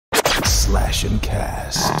Slash and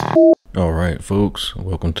Cast. Alright folks,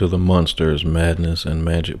 welcome to the Monsters, Madness, and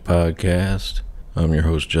Magic podcast. I'm your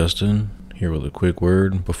host Justin, here with a quick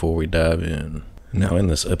word before we dive in. Now in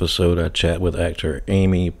this episode I chat with actor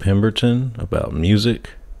Amy Pemberton about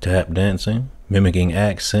music, tap dancing, mimicking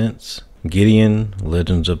accents, Gideon,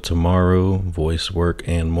 Legends of Tomorrow, voice work,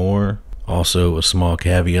 and more. Also, a small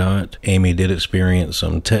caveat, Amy did experience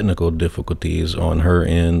some technical difficulties on her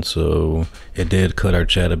end, so it did cut our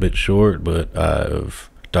chat a bit short, but I've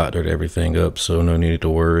doctored everything up, so no need to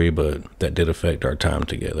worry, but that did affect our time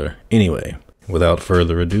together. Anyway, without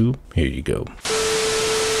further ado, here you go.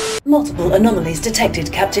 Multiple anomalies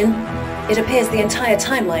detected, Captain. It appears the entire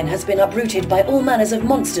timeline has been uprooted by all manners of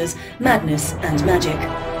monsters, madness, and magic.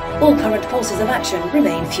 All current courses of action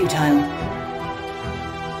remain futile.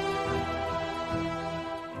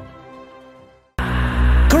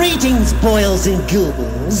 Greetings, boils and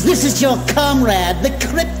ghouls. This is your comrade, the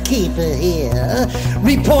Crypt Keeper here,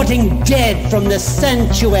 reporting dead from the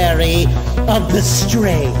sanctuary of the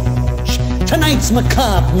strange. Tonight's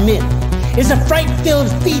macabre myth is a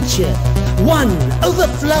fright-filled feature, one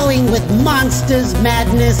overflowing with monsters,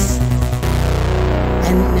 madness,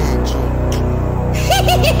 and magic.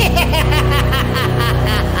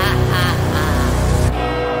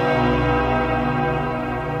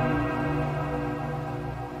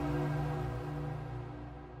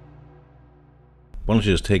 Why don't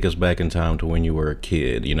you just take us back in time to when you were a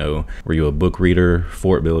kid, you know? Were you a book reader,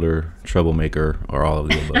 fort builder, troublemaker, or all of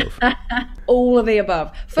the above? All of the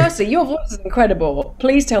above. Firstly, your voice is incredible.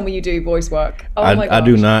 Please tell me you do voice work. Oh my gosh. I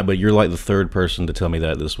do not, but you're like the third person to tell me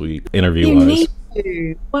that this week, interview-wise. You need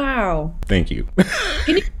to. Wow. Thank you.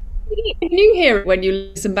 Can you hear it when you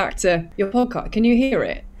listen back to your podcast? Can you hear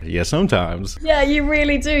it? Yeah, sometimes. Yeah, you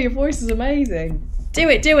really do. Your voice is amazing. Do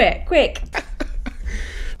it, quick.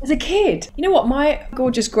 As a kid, you know what? My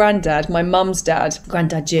gorgeous granddad, my mum's dad,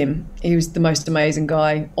 Granddad Jim, he was the most amazing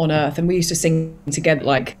guy on earth. And we used to sing together,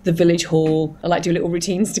 like the village hall, and like do little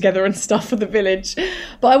routines together and stuff for the village.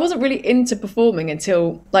 But I wasn't really into performing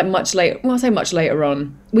until like much later. Well, I say much later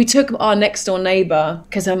on. We took our next door neighbour,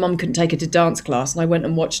 because her mum couldn't take her to dance class, and I went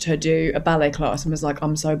and watched her do a ballet class and was like,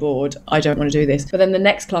 I'm so bored. I don't want to do this. But then the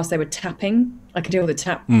next class they were tapping. I could hear all the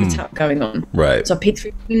tap going on. Right. So I peeked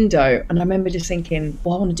through the window and I remember just thinking,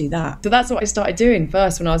 well, I want to do that. So that's what I started doing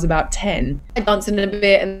first when I was about 10. I danced in a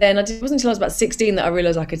bit, and then it wasn't until I was about 16 that I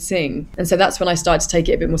realised I could sing. And so that's when I started to take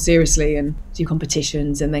it a bit more seriously and do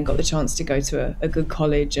competitions, and then got the chance to go to a good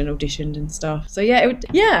college and auditioned and stuff. So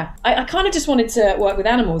yeah, I kind of just wanted to work with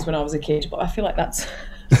animals when I was a kid, but I feel like that's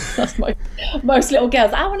most little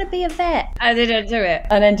girls. I want to be a vet. I didn't do it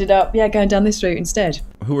and ended up going down this route instead.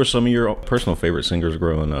 Who were some of your personal favorite singers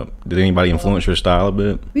growing up? Did anybody influence your style a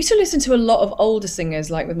bit? We used to listen to a lot of older singers,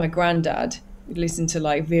 like with my granddad. We'd listen to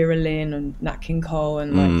like Vera Lynn and Nat King Cole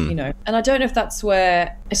and like, you know, and I don't know if that's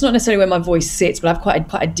where, it's not necessarily where my voice sits, but I have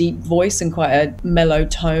quite a deep voice and quite a mellow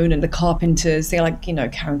tone. And the Carpenters, they're like, you know,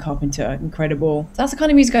 Karen Carpenter, incredible. So that's the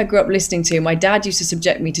kind of music I grew up listening to. My dad used to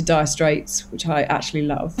subject me to Dire Straits, which I actually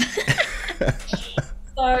love.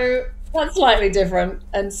 So that's slightly different.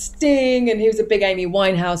 And Sting, and he was a big Amy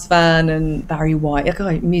Winehouse fan, and Barry White.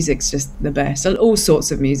 Like, music's just the best. And all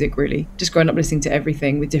sorts of music, really. Just growing up listening to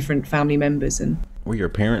everything with different family members. And were your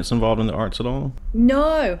parents involved in the arts at all?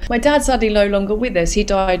 No. My dad's sadly no longer with us. He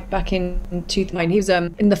died back in 2009. He was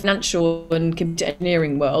in the financial and computer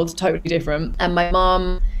engineering world, totally different. And my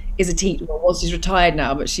mum is a teacher. Well, she's retired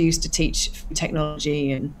now, but she used to teach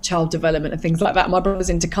technology and child development and things like that. My brother's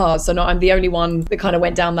into cars, so I'm the only one that kind of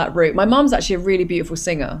went down that route. My mum's actually a really beautiful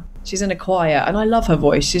singer. She's in a choir, and I love her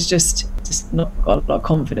voice. She's just not got a lot of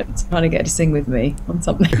confidence. Trying to get her to sing with me on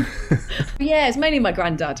something. Yeah, it's mainly my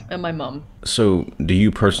granddad and my mum. So do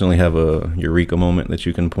you personally have a eureka moment that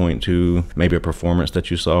you can point to? Maybe a performance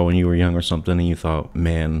that you saw when you were young or something, and you thought,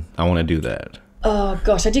 man, I want to do that? Oh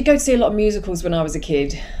gosh, I did go to see a lot of musicals when I was a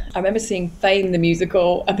kid. I remember seeing Fame the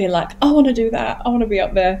musical and being like, I want to do that. I want to be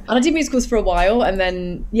up there. And I did musicals for a while, and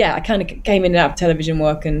then I kind of came in and out of television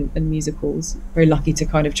work and musicals. Very lucky to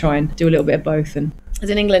kind of try and do a little bit of both. And as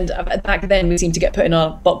in England, back then we seemed to get put in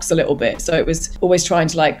our box a little bit. So it was always trying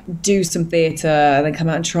to like do some theatre and then come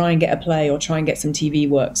out and try and get a play or try and get some TV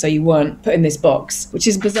work. So you weren't put in this box, which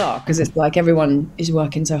is bizarre because it's like everyone is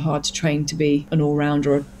working so hard to train to be an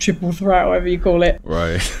all-rounder or a triple threat, whatever you call it.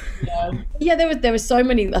 Right. Yeah, there was so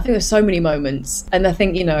many. I think there's so many moments, and I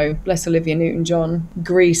think, you know, bless Olivia Newton-John.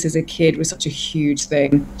 Grease as a kid was such a huge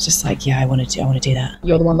thing. It's just like, I want to do that.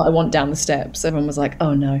 You're the one that I want down the steps. Everyone was like,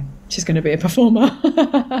 oh no, she's going to be a performer.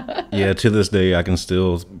 Yeah, to this day, I can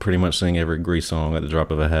still pretty much sing every Grease song at the drop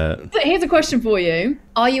of a hat. So here's a question for you.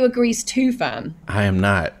 Are you a Grease 2 fan? I am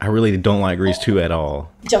not. I really don't like Grease 2 at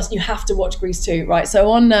all. Just, you have to watch Grease 2, right?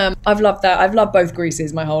 So on, I've loved that. I've loved both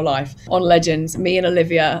Greases my whole life. On Legends, me and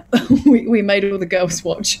Olivia, we made all the girls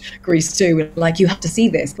watch Grease 2. We're like, you have to see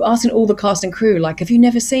this. We're asking all the cast and crew, like, have you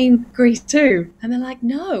never seen Grease 2? And they're like,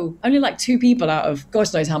 no. Only like 2 people out of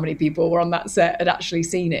gosh knows how many people were on that set had actually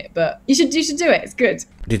seen it. But you should do it. It's good.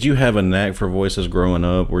 Did you have a knack for voices growing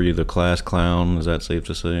up? Were you the class clown? Is that safe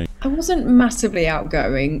to say? I wasn't massively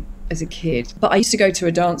outgoing as a kid, but I used to go to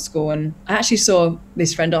a dance school, and I actually saw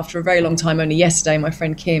this friend after a very long time only yesterday, my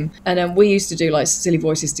friend Kim, and we used to do like silly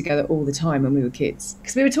voices together all the time when we were kids,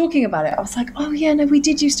 because we were talking about it. I was like, oh yeah, no, we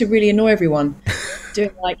did used to really annoy everyone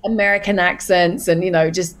doing like American accents and, you know,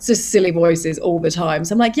 just silly voices all the time.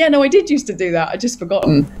 So I'm like, yeah, no, I did used to do that. I just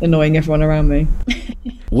forgotten annoying everyone around me.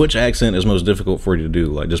 Which accent is most difficult for you to do?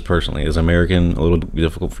 Like, just personally, is American a little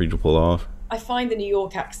difficult for you to pull off? I find the New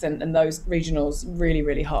York accent and those regionals really,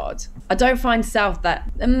 really hard. I don't find South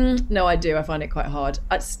that, no, I do. I find it quite hard.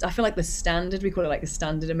 I feel like the standard, we call it like the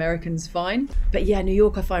standard American's fine. But yeah, New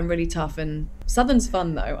York I find really tough, and Southern's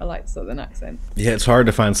fun though. I like the Southern accent. Yeah, it's hard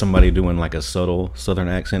to find somebody doing like a subtle Southern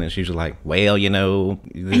accent. It's usually like, well, you know,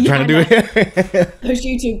 trying to do it. Those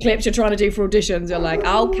YouTube clips you're trying to do for auditions, you're like,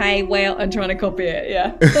 okay, well, and trying to copy it,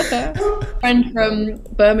 yeah. Friend from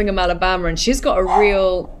Birmingham, Alabama, and she's got a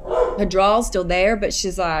real, her draw's still there, but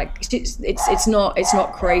she's like, it's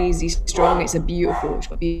not crazy strong. She's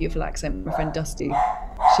got a beautiful accent. My friend Dusty,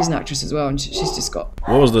 she's an actress as well, and she's just got.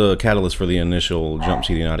 What was the catalyst for the initial jump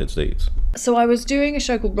to the United States? So I was doing a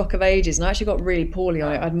show called Rock of Ages, and I actually got really poorly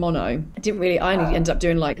on it. I had mono. I only ended up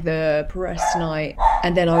doing like the press night,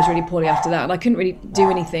 and then I was really poorly after that, and I couldn't really do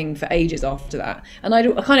anything for ages after that. And I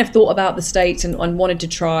kind of thought about the States and wanted to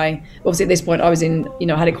try. Obviously at this point I was in, you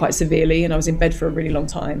know, I had it quite severely, and I was in bed for a really long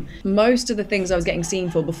time. Most of the things I was getting seen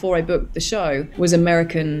for before I booked the show was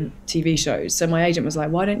American TV shows. So my agent was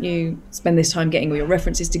like, why don't you spend this time getting all your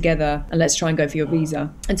references together, and let's try and go for your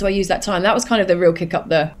visa. And so I used that time. That was kind of the real kick up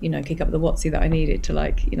the whatsy that I needed to,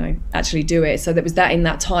 like, you know, actually do it. So there was that in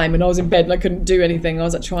that time, and I was in bed and I couldn't do anything. I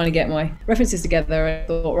was like trying to get my references together, and I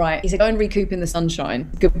thought, right, he said, go and recoup in the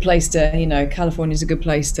sunshine. Good place to, you know, California's a good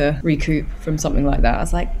place to recoup from something like that. I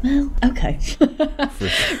was like, well, okay.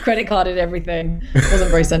 Credit carded everything.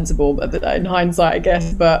 Wasn't very sensible in hindsight, I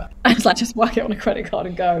guess, but I was like, just whack it on a credit card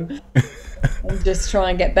and go. And just try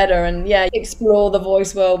and get better, and yeah, explore the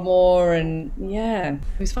voice world more. And yeah,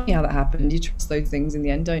 it was funny how that happened. You trust those things in the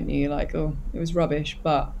end, don't you? You're like, oh, it was rubbish,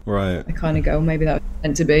 but right, I kind of go, maybe that was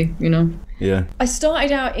meant to be, you know. Yeah. I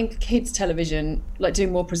started out in kids television, like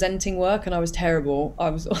doing more presenting work, and I was terrible. I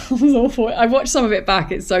was awful. I watched some of it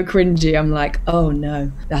back. It's so cringy. I'm like, oh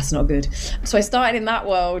no, that's not good. So I started in that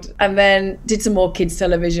world, and then did some more kids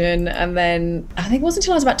television, and then I think it wasn't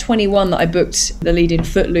until I was about 21 that I booked the lead in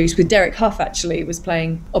Footloose with Derek Huff. Actually, it was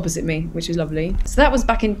playing opposite me, which was lovely. So that was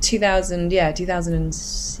back in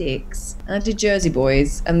 2006. And I did Jersey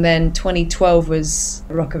Boys, and then 2012 was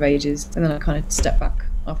Rock of Ages, and then I kind of stepped back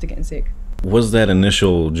after getting sick. Was that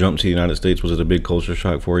initial jump to the United States, was it a big culture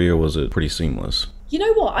shock for you, or was it pretty seamless? You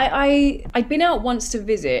know what, I'd been out once to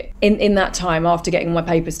visit in that time after getting my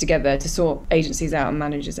papers together to sort agencies out and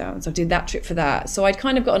managers out, and so I did that trip for that. So I'd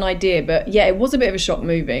kind of got an idea, but yeah, it was a bit of a shock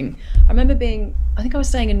moving. I remember I think I was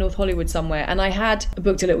staying in North Hollywood somewhere, and I had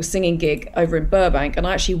booked a little singing gig over in Burbank, and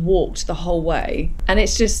I actually walked the whole way. And I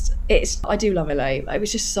do love LA. It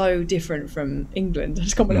was just so different from England. I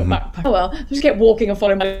just got my little backpack. Oh well, I just kept walking and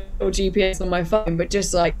following my little GPS on my phone, but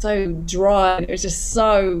just like so dry, and it was just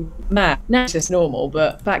so mad. Now it's just normal,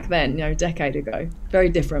 but back then, you know, a decade ago, very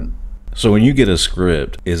different. So when you get a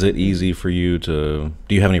script, is it easy for you do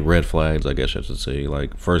you have any red flags, I guess I should say,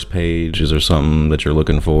 like first page, is there something that you're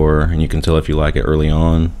looking for and you can tell if you like it early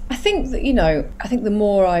on? I think that, you know, the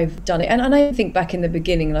more I've done it, and I think back in the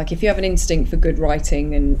beginning, like if you have an instinct for good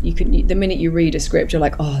writing, and the minute you read a script, you're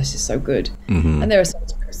like, oh, this is so good. Mm-hmm. And there are some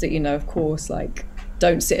scripts that, you know, of course, like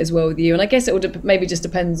don't sit as well with you, and I guess it maybe just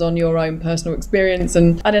depends on your own personal experience.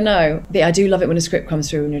 And I don't know, I do love it when a script comes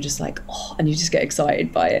through and you're just like, oh, and you just get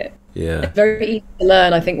excited by it. Yeah, it's very easy to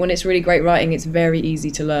learn. I think when it's really great writing, it's very easy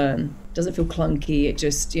to learn. It doesn't feel clunky. It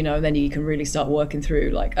just, you know, then you can really start working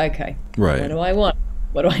through, like, okay, right, what do I want?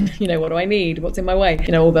 What do I need? What's in my way?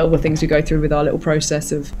 You know, all the things we go through with our little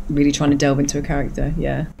process of really trying to delve into a character.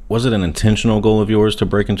 Yeah. Was it an intentional goal of yours to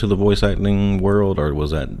break into the voice acting world, or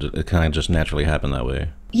was that it kind of just naturally happened that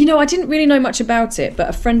way? You know, I didn't really know much about it, but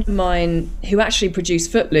a friend of mine who actually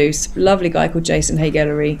produced Footloose, lovely guy called Jason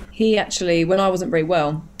Hay-Gallery, he actually, when I wasn't very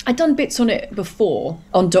well, I'd done bits on it before,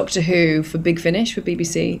 on Doctor Who for Big Finish, for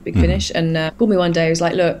BBC, Big Finish, and called me one day, he was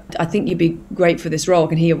like, look, I think you'd be great for this role. I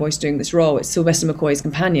can hear your voice doing this role. It's Sylvester McCoy's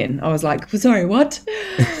companion. I was like, sorry, what?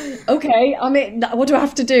 Okay, I mean, what do I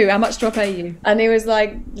have to do? How much do I pay you? And he was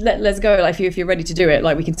like, let's go. Like, if you're ready to do it,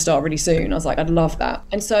 like, we can start really soon. I was like, I'd love that.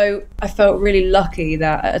 And so I felt really lucky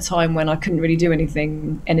that at a time when I couldn't really do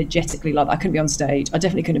anything energetically, like I couldn't be on stage. I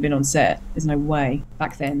definitely couldn't have been on set. There's no way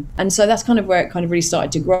back then. And so that's kind of where it kind of really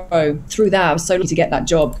started to grow. Through that, I was so lucky to get that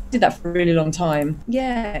job. Did that for a really long time.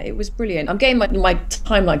 Yeah, it was brilliant. I'm getting my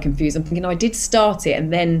timeline confused. I'm thinking, I did start it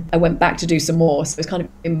and then I went back to do some more. So it was kind of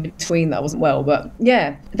in between that I wasn't well. But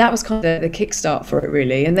yeah, that was kind of the kickstart for it,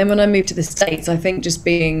 really. And then when I moved to the States, I think just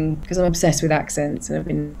being, because I'm obsessed with accents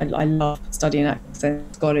and I love studying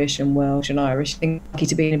accents, Scottish and Welsh and Irish. I think I'm lucky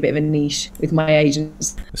to be in a bit of a niche with my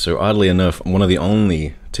agents. So oddly enough, one of the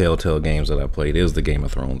only Telltale games that I played is the Game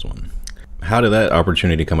of Thrones one. How did that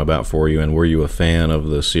opportunity come about for you, and were you a fan of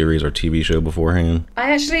the series or TV show beforehand?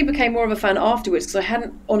 I actually became more of a fan afterwards because I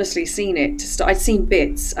hadn't honestly seen it. I'd seen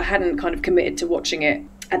bits. I hadn't kind of committed to watching it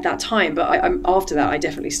at that time, but after that I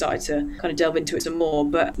definitely started to kind of delve into it some more.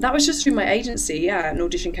 But that was just through my agency. Yeah, an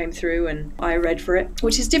audition came through and I read for it,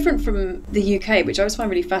 which is different from the UK, which I always find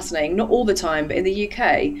really fascinating. Not all the time, but in the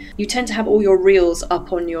UK you tend to have all your reels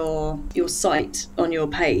up on your site, on your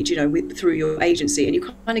page, you know, through your agency, and you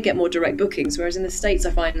kind of get more direct bookings. Whereas in the States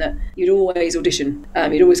I find that you'd always audition,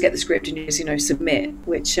 you'd always get the script and you just, you know, submit,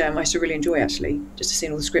 which I used to really enjoy, actually, just to see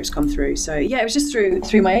all the scripts come through. So yeah, it was just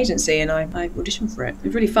through my agency, and I auditioned for it. It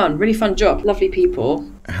was really fun job, lovely people.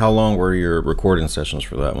 How long were your recording sessions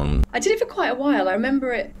for that one? I did it for quite a while. I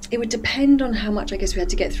remember it would depend on how much I guess we had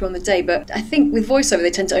to get through on the day, but I think with voiceover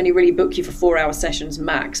they tend to only really book you for 4-hour sessions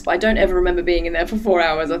max, but I don't ever remember being in there for 4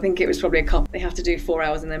 hours. I think it was probably a couple. They have to do 4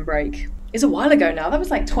 hours and then break. It's a while ago now. That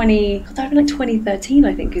was like 2013,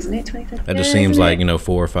 I think, isn't it? 2013. That just seems like,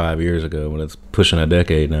 4 or 5 years ago, when it's pushing a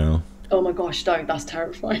decade now. Oh my gosh, don't. That's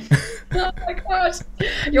terrifying. Oh my gosh.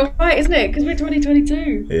 You're right, isn't it? Because we're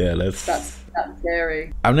 2022. Yeah, that's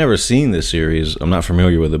scary. I've never seen this series. I'm not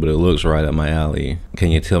familiar with it, but it looks right up my alley.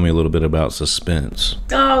 Can you tell me a little bit about Suspense?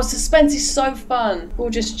 Oh, Suspense is so fun.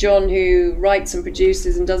 Gorgeous John, who writes and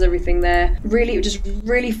produces and does everything there. Really, just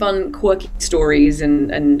really fun, quirky stories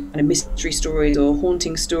and kind of mystery stories or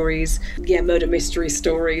haunting stories. Yeah, murder mystery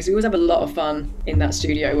stories. We always have a lot of fun in that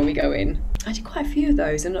studio when we go in. I did quite a few of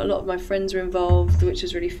those, and a lot of my friends were involved, which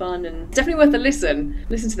was really fun, and definitely worth a listen.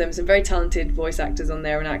 Listen to them. Some very talented voice actors on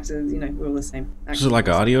there, and actors, we're all the same. Is it like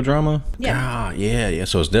an audio drama? Yeah. Ah, yeah.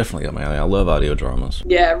 So it's definitely up my alley. I love audio dramas.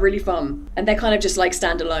 Yeah, really fun. And they're kind of just like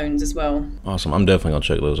standalones as well. Awesome. I'm definitely going to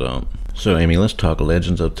check those out. So, Amy, let's talk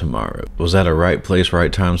Legends of Tomorrow. Was that a right place,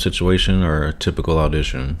 right time situation, or a typical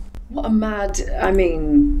audition? What a mad, I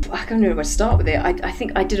don't know where to start with it. I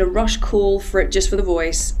think I did a rush call for it just for the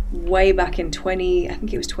voice way back in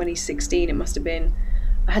 2016 it must have been.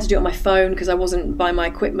 I had to do it on my phone because I wasn't by my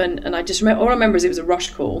equipment, and I just remember, all I remember is it was a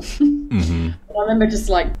rush call. Mm-hmm. I remember just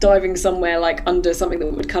like diving somewhere like under something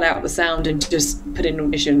that would cut out the sound and just put in an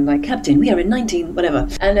audition, like, Captain, we are in 19, whatever.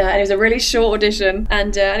 And it was a really short audition,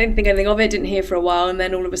 and I didn't think anything of it, didn't hear for a while, and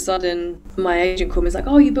then all of a sudden my agent called me, was like,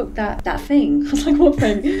 oh, you booked that thing. I was like, what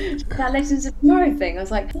thing? That Legends of Tomorrow thing. I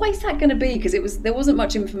was like, what is that going to be? Because there wasn't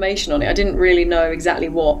much information on it. I didn't really know exactly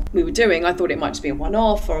what we were doing. I thought it might just be a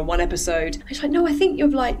one-off or a one episode. I was like, no, I think you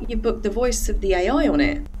booked the voice of the AI on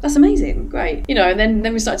it. That's amazing, great. And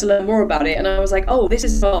then we started to learn more about it, and I was like, oh, this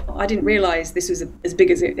is not, I didn't realise this was as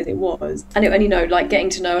big as it was. And like getting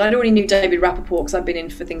to know, and I already knew David Rappaport because I've been in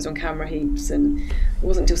for things on camera heaps, and it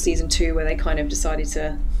wasn't until season 2 where they kind of decided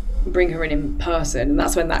to bring her in person, and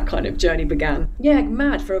that's when that kind of journey began. Yeah,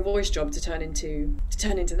 mad for a voice job to turn into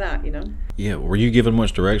that, Yeah, were you given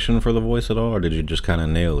much direction for the voice at all, or did you just kind of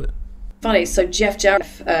nail it? Funny, so Jeff Jarrett,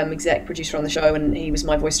 exec producer on the show, and he was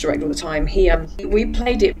my voice director all the time. We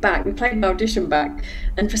played it back. We played my audition back,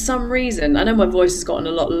 and for some reason, I know my voice has gotten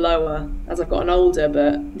a lot lower as I've gotten older,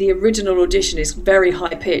 but the original audition is very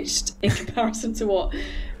high pitched in comparison to what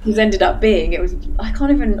he's ended up being. It was,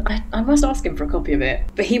 I must ask him for a copy of it.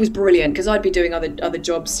 But he was brilliant, because I'd be doing other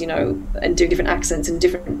jobs, and doing different accents and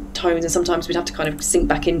different tones, and sometimes we'd have to kind of sink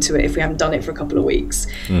back into it if we haven't done it for a couple of weeks.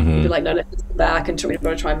 Mm-hmm. We'd be like, no, let's go back and try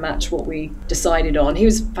and match what we decided on. He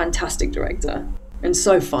was a fantastic director and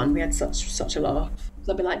so fun. We had such a laugh.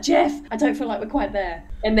 So I'd be like, Jeff, I don't feel like we're quite there.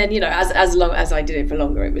 And then, as long as I did it for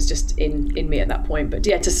longer, it was just in me at that point. But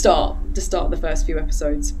yeah, to start the first few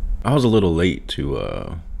episodes. I was a little late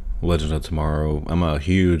to Legends of Tomorrow. I'm a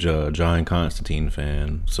huge John Constantine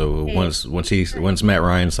fan, so once Matt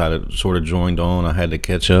Ryan sort of joined on, I had to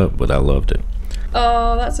catch up, but I loved it.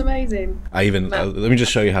 Oh, that's amazing. Let me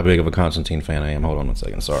just show you how big of a Constantine fan I am. Hold on one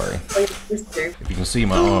second. Sorry. If you can see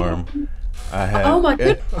my arm, I have. Oh my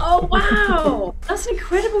goodness! Oh wow, that's an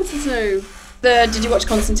incredible tattoo. Did you watch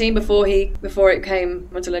Constantine before it came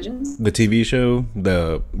onto Legends? The TV show,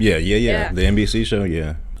 yeah, Yeah. the NBC show,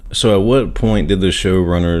 yeah. So at what point did the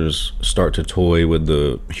showrunners start to toy with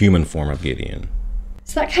the human form of Gideon?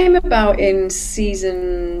 So that came about in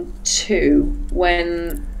season 2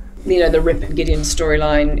 when, you know, the Rip and Gideon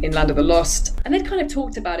storyline in Land of the Lost, and they'd kind of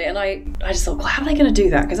talked about it, and I just thought, well, how are they going to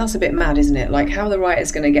do that? Because that's a bit mad, isn't it? Like, how are the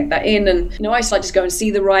writers going to get that in? And, you know, I used to like just go and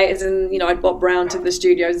see the writers, and, you know, I'd bop round to the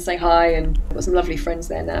studios and say hi, and I've got some lovely friends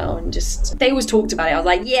there now, and just, they always talked about it. I was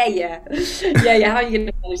like, yeah, how are you going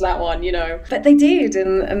to manage that one, you know? But they did,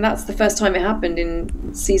 and that's the first time it happened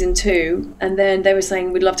in season 2, and then they were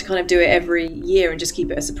saying, we'd love to kind of do it every year and just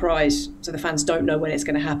keep it a surprise, so the fans don't know when it's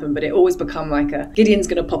going to happen, but it always become like Gideon's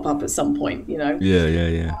going to pop up at some point, you know?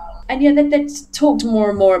 Yeah. And yeah, they talked more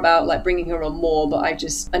and more about like bringing her on more, but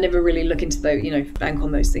I never really look into the, you know, bank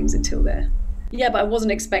on those things until there. Yeah, but I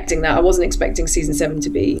wasn't expecting that. I wasn't expecting season 7 to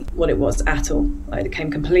be what it was at all. Like, it came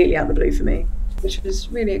completely out of the blue for me, which was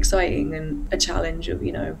really exciting and a challenge of,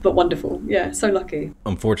 you know, but wonderful. Yeah, so lucky.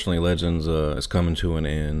 Unfortunately, Legends is coming to an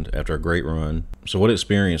end after a great run. So what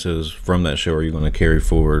experiences from that show are you going to carry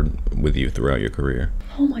forward with you throughout your career?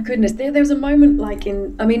 Oh my goodness, there was a moment like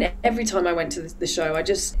every time I went to the show,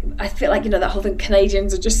 I feel like, you know, that whole thing,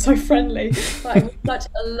 Canadians are just so friendly. Like, it was such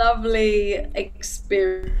a lovely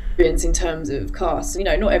experience in terms of cast. You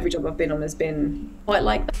know, not every job I've been on has been quite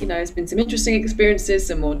like that. You know, there's been some interesting experiences,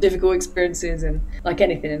 some more difficult experiences, and like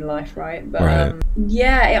anything in life, right? But right.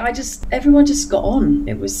 Everyone just got on.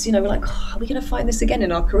 It was, you know, we're like, oh, are we going to find this again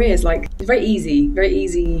in our careers? Like, very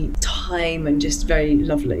easy time and just very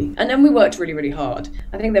lovely. And then we worked really, really hard.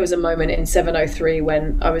 I think there was a moment in 703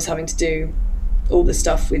 when I was having to do all the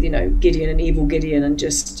stuff with, you know, Gideon and Evil Gideon, and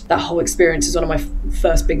just that whole experience was one of my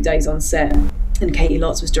first big days on set. And Katie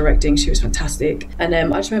Lotz was directing. She was fantastic. And I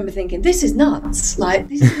just remember thinking, this is nuts. Like,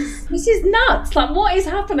 this is nuts. Like, what is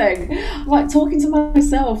happening? Like, talking to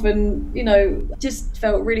myself, and, you know, just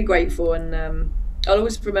felt really grateful. And I'll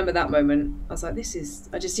always remember that moment. I was like,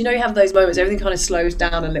 you know, you have those moments, everything kind of slows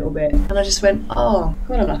down a little bit. And I just went, oh,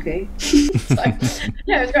 God, I'm lucky. So,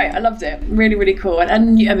 yeah, it was great. I loved it. Really, really cool. And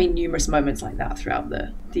I mean, numerous moments like that throughout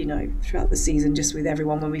the season, just with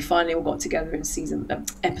everyone when we finally all got together in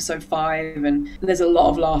episode 5. And there's a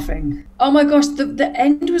lot of laughing. Oh my gosh, the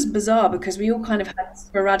end was bizarre because we all kind of had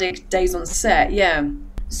sporadic days on set. Yeah.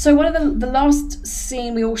 So one of the last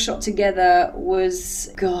scene we all shot together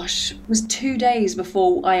was 2 days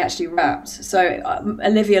before I actually wrapped. So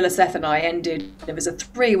Olivia Laseth and I ended as a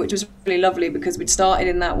 3, which was really lovely because we'd started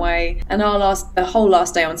in that way. And the whole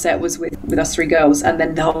last day on set was with us 3 girls. And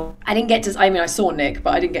then I saw Nick,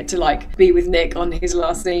 but I didn't get to like be with Nick on his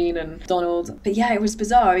last scene, and Donald. But yeah, it was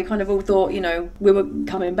bizarre. We kind of all thought, you know, we were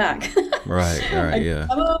coming back. Right, yeah.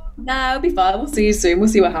 No, it'll be fine. We'll see you soon. We'll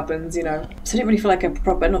see what happens, you know. So I didn't really feel like a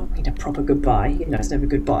proper goodbye. You know, it's never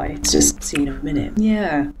goodbye. It's just see you in a minute.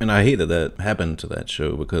 Yeah. And I hate that happened to that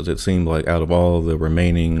show, because it seemed like out of all the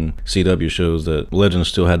remaining CW shows that Legends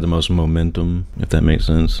still had the most momentum, if that makes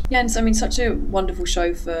sense. Yeah, and so, I mean, such a wonderful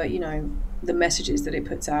show for, you know, the messages that it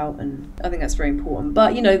puts out, and I think that's very important.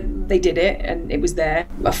 But, you know, they did it and it was there.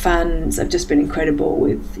 Our fans have just been incredible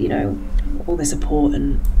with, you know, all the support,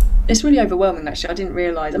 and it's really overwhelming, that show. I didn't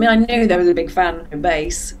realise. I mean, I knew there was a big fan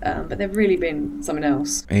base, but they've really been something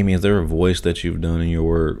else. Amy, is there a voice that you've done in your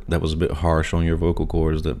work that was a bit harsh on your vocal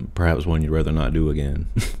cords, that perhaps one you'd rather not do again?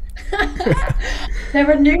 There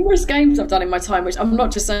are numerous games I've done in my time, which I'm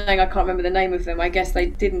not just saying I can't remember the name of them. I guess they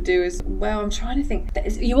didn't do as well. I'm trying to think.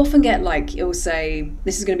 You often get like, it'll say,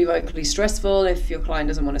 this is going to be vocally stressful. If your client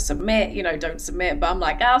doesn't want to submit, you know, don't submit. But I'm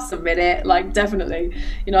like, I'll submit it. Like, definitely.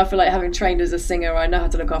 You know, I feel like having trained as a singer, I know how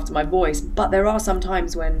to look after my voice. But there are some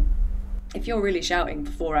times when, if you're really shouting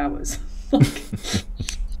for 4 hours, like,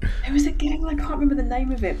 it was a game, I can't remember the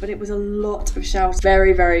name of it, but it was a lot of shouts,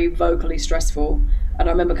 very, very vocally stressful. And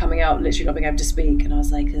I remember coming out literally not being able to speak, and I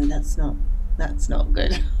was like, oh, that's not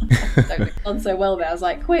good. Don't done so well there. I was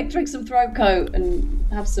like, quick, drink some throat coat and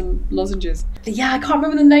have some lozenges. But yeah, I can't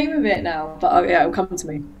remember the name of it now, but yeah, it'll come to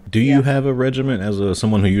me. Do you have a regimen as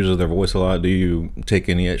someone who uses their voice a lot? Do you take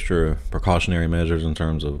any extra precautionary measures in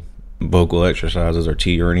terms of vocal exercises or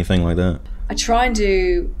tea or anything like that? I try and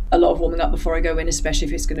do a lot of warming up before I go in, especially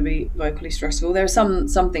if it's going to be vocally stressful. There are some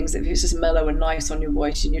things that if it's just mellow and nice on your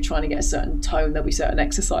voice and you're trying to get a certain tone, there'll be certain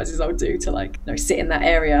exercises I would do to, like, you know, sit in that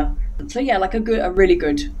area. So yeah, like a really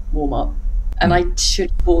good warm up. And I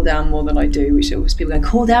should cool down more than I do, which always people go,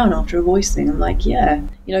 cool down after a voice thing. I'm like, yeah,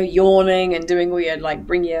 you know, yawning and doing all your, like,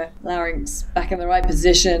 bring your larynx back in the right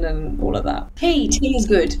position and all of that. Tea is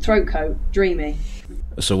good. Throat coat, dreamy.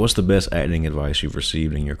 So what's the best acting advice you've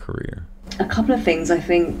received in your career? A couple of things. I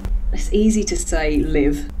think it's easy to say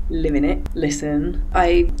live in it, listen.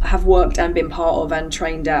 I have worked and been part of and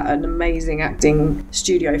trained at an amazing acting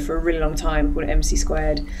studio for a really long time called MC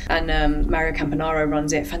Squared, and Mario Campanaro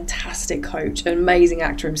runs it. Fantastic coach, an amazing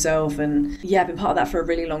actor himself, and yeah, I've been part of that for a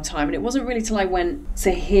really long time. And it wasn't really till I went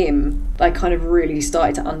to him that I kind of really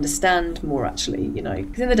started to understand more, actually, you know, because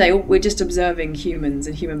at the end of the day we're just observing humans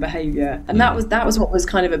and human behavior, and that was what was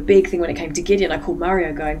kind of a big thing when it came to Gideon. I called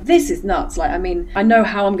Mario going, this is nuts. Like, I mean, I know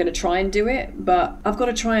how I'm going to try and do it, but I've got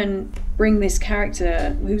to try and bring this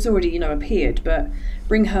character who's already, you know, appeared, but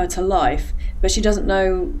bring her to life, but she doesn't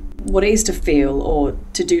know what it is to feel or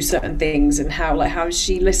to do certain things, and how does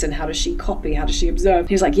she listen, how does she copy, how does she observe.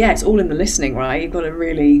 He was like, yeah, it's all in the listening, right? You've got to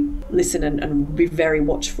really listen and be very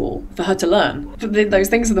watchful for her to learn. For those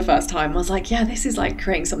things for the first time, I was like, yeah, this is like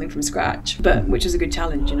creating something from scratch, but which is a good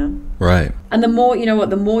challenge, you know. Right. And the more, you know what,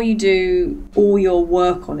 the more you do all your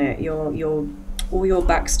work on it, your all your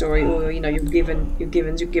backstory, or, you know, your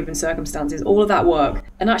given circumstances, all of that work,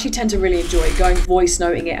 and actually tend to really enjoy going voice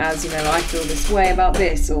noting it as, you know, I feel this way about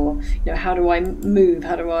this, or, you know, how do I move,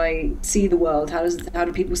 how do I see the world, how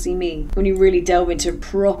do people see me. When you really delve into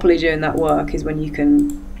properly doing that work is when you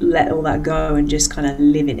can let all that go and just kind of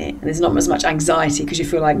live in it, and there's not as much anxiety because you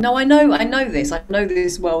feel like, no, I know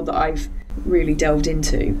this world that I've really delved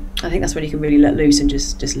into. I think that's when you can really let loose and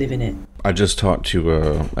just live in it. I just talked to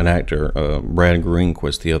an actor, Brad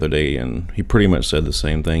Greenquist, the other day, and he pretty much said the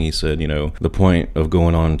same thing. He said, you know, the point of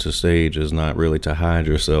going on to stage is not really to hide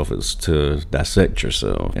yourself, it's to dissect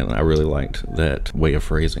yourself. And I really liked that way of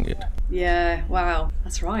phrasing it. Yeah, wow,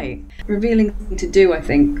 that's right. Revealing thing to do, I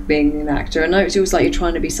think, being an actor. I know it feels like you're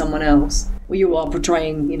trying to be someone else, or you are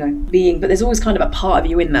portraying, you know, being, but there's always kind of a part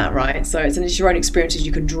of you in that, right? So it's your own experiences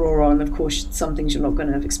you can draw on. Of course, some things you're not going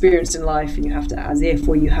to have experienced in life, and you have to,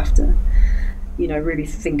 you have to, you know, really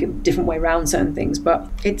think a different way around certain things. But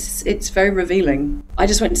it's very revealing. I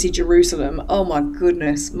just went to see Jerusalem. Oh my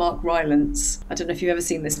goodness, Mark Rylance. I don't know if you've ever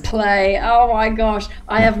seen this play. Oh my gosh,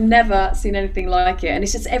 I have never seen anything like it. And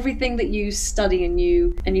it's just everything that you study and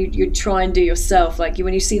you try and do yourself. Like,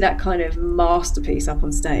 when you see that kind of masterpiece up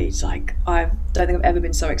on stage, like, I don't think I've ever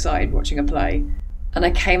been so excited watching a play. And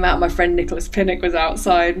I came out, my friend Nicholas Pinnock was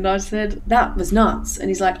outside, and I said, that was nuts. And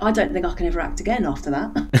he's like, I don't think I can ever act again after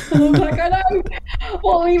that. And I was like, I know,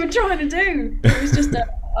 what are we even trying to do? It was just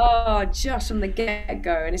just from the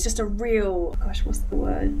get-go. And it's just a real, gosh, what's the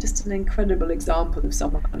word? Just an incredible example of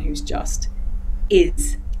someone who's just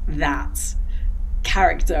is that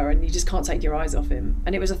character, and you just can't take your eyes off him.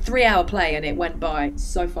 And it was a 3-hour play, and it went by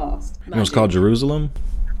so fast. It was called Jerusalem?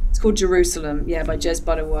 It's called Jerusalem, yeah, by Jez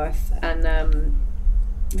Butterworth. And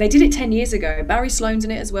they did it 10 years ago. Barry Sloane's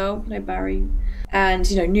in it as well, you know, Barry. And,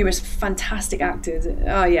 you know, numerous fantastic actors.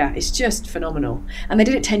 Oh, yeah, it's just phenomenal. And they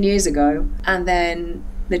did it 10 years ago, and then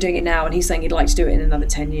they're doing it now, and he's saying he'd like to do it in another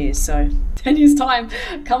 10 years. So 10 years' time,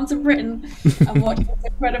 come to Britain and watch this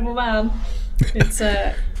incredible man.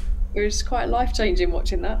 It was quite life-changing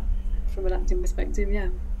watching that from an acting perspective, yeah.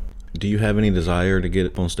 Do you have any desire to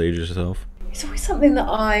get on stage yourself? It's always something that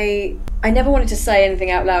I never wanted to say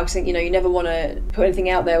anything out loud, because, you know, you never want to put anything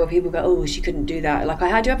out there where people go, oh, she couldn't do that. Like,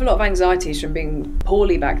 I do have a lot of anxieties from being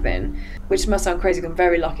poorly back then, which must sound crazy. I'm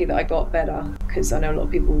very lucky that I got better, because I know a lot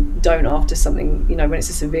of people don't after something, you know, when it's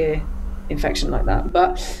a severe infection like that.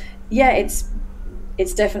 But yeah, it's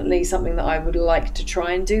definitely something that I would like to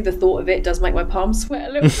try and do. The thought of it does make my palms sweat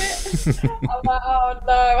a little bit. I'm like, oh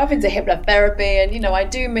no, I've been to hypnotherapy, and, you know, I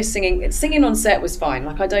do miss singing. Singing on set was fine.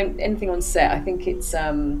 Like, I don't, anything on set, I think it's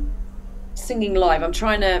singing live. I'm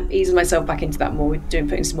trying to ease myself back into that more with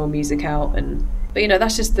putting some more music out. But, you know,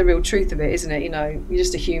 that's just the real truth of it, isn't it? You know, you're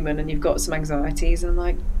just a human and you've got some anxieties, and I'm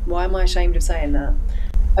like, why am I ashamed of saying that?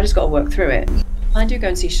 I just got to work through it. I do go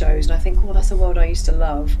and see shows, and I think, oh, that's a world I used to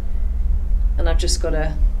love. And I've just got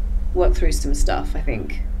to work through some stuff, I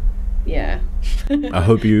think. Yeah. I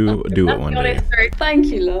hope you do it one day. Thank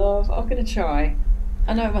you, love. I'm going to try.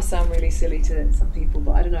 I know it must sound really silly to some people,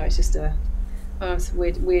 but I don't know. It's just it's a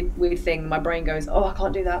weird thing. My brain goes, oh, I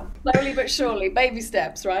can't do that. Slowly but surely. Baby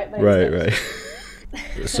steps, right? Right.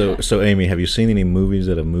 So Amy, have you seen any movies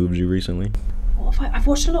that have moved you recently? Well, I've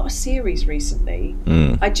watched a lot of series recently.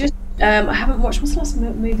 I haven't watched, what's the last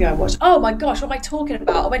movie I watched? Oh my gosh, what am I talking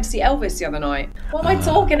about? I went to see Elvis the other night. What am I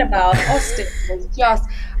talking about? Austin was just,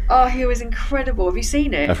 he was incredible. Have you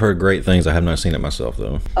seen it? I've heard great things. I have not seen it myself,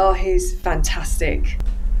 though. Oh, he's fantastic.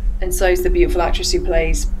 And so is the beautiful actress who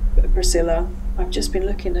plays Priscilla. I've just been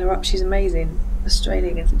looking her up. She's amazing.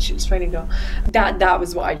 Australian girl. That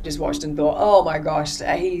was what I just watched and thought, oh my gosh,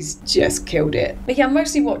 he's just killed it. But yeah, I'm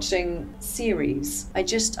mostly watching series.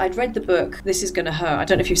 I'd read the book This Is Gonna Hurt. I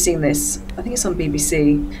don't know if you've seen this. I think it's on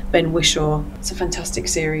BBC. Ben Whishaw. It's a fantastic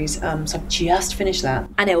series. So I've just finished that.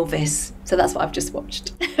 And Elvis. So that's what I've just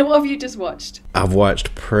watched. What have you just watched? I've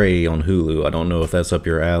watched Prey on Hulu. I don't know if that's up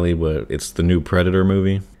your alley, but it's the new Predator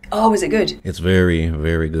movie. Oh, is it good? It's very,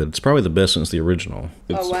 very good. It's probably the best since the original.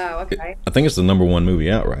 Oh, wow, okay. I think it's the #1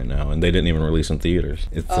 movie out right now, and they didn't even release in theaters.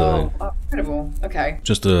 It's incredible. Okay.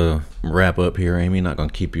 Just to wrap up here, Amy, not going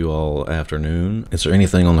to keep you all afternoon. Is there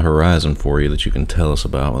anything on the horizon for you that you can tell us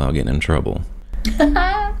about without getting in trouble?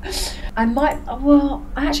 I actually had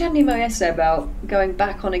an email yesterday about going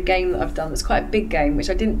back on a game that I've done that's quite a big game, which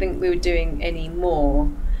I didn't think we were doing anymore.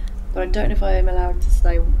 But I don't know if I am allowed to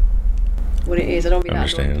say what it is. I don't mean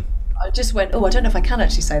that annoying. I just went, I don't know if I can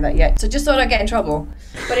actually say that yet. So just so I don't get in trouble.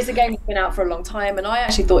 But it's a game that's been out for a long time, and I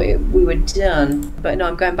actually thought we were done. But no,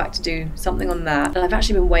 I'm going back to do something on that. And I've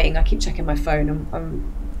actually been waiting. I keep checking my phone.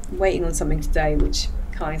 I'm waiting on something today, which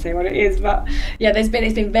can't say what it is. But yeah, it's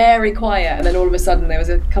been very quiet, and then all of a sudden there was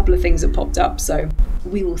a couple of things that popped up. So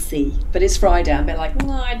we will see. But it's Friday. I'm a bit like,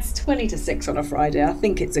 no, it's 20 to 6 on a Friday. I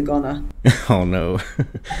think it's a goner. Oh no. I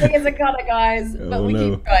think it's a goner, guys. But we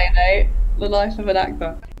keep trying, eh? The life of an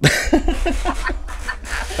actor. I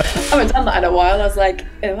haven't done that in a while. I was like,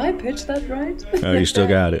 have I pitched that right? Oh, you still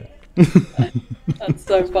got it. That's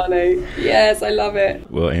so funny. Yes, I love it.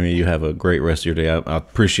 Well, Amy, you have a great rest of your day. I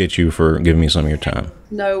appreciate you for giving me some of your time.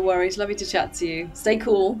 No worries. Lovely to chat to you. Stay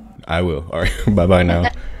cool. I will. All right. Bye-bye now.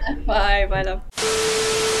 Bye. Bye, love.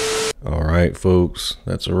 All right, folks.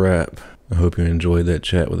 That's a wrap. I hope you enjoyed that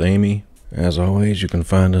chat with Amy. As always, you can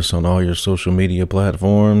find us on all your social media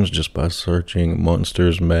platforms just by searching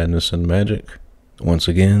Monsters, Madness, and Magic. Once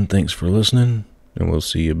again, thanks for listening, and we'll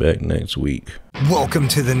see you back next week. Welcome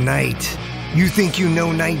to the night. You think you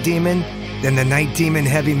know Night Demon? Then the Night Demon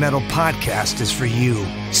Heavy Metal Podcast is for you.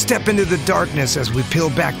 Step into the darkness as we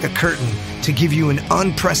peel back the curtain to give you an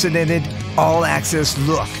unprecedented, all-access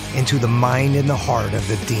look into the mind and the heart of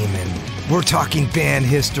the demon. We're talking band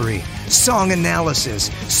history, song analysis,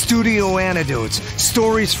 studio anecdotes,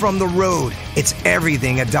 stories from the road. It's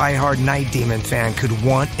everything a diehard Night Demon fan could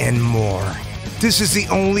want and more. This is the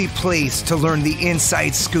only place to learn the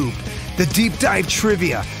inside scoop, the deep dive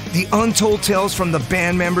trivia, the untold tales from the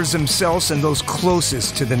band members themselves and those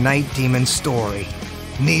closest to the Night Demon story.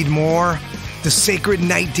 Need more? The sacred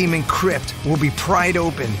Night Demon Crypt will be pried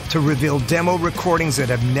open to reveal demo recordings that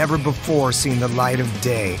have never before seen the light of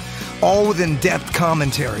day, all with in-depth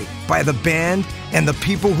commentary by the band and the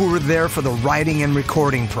people who were there for the writing and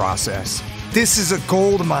recording process. This is a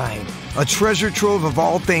gold mine, a treasure trove of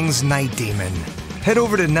all things Night Demon. Head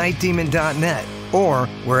over to nightdemon.net or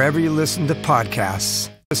wherever you listen to podcasts.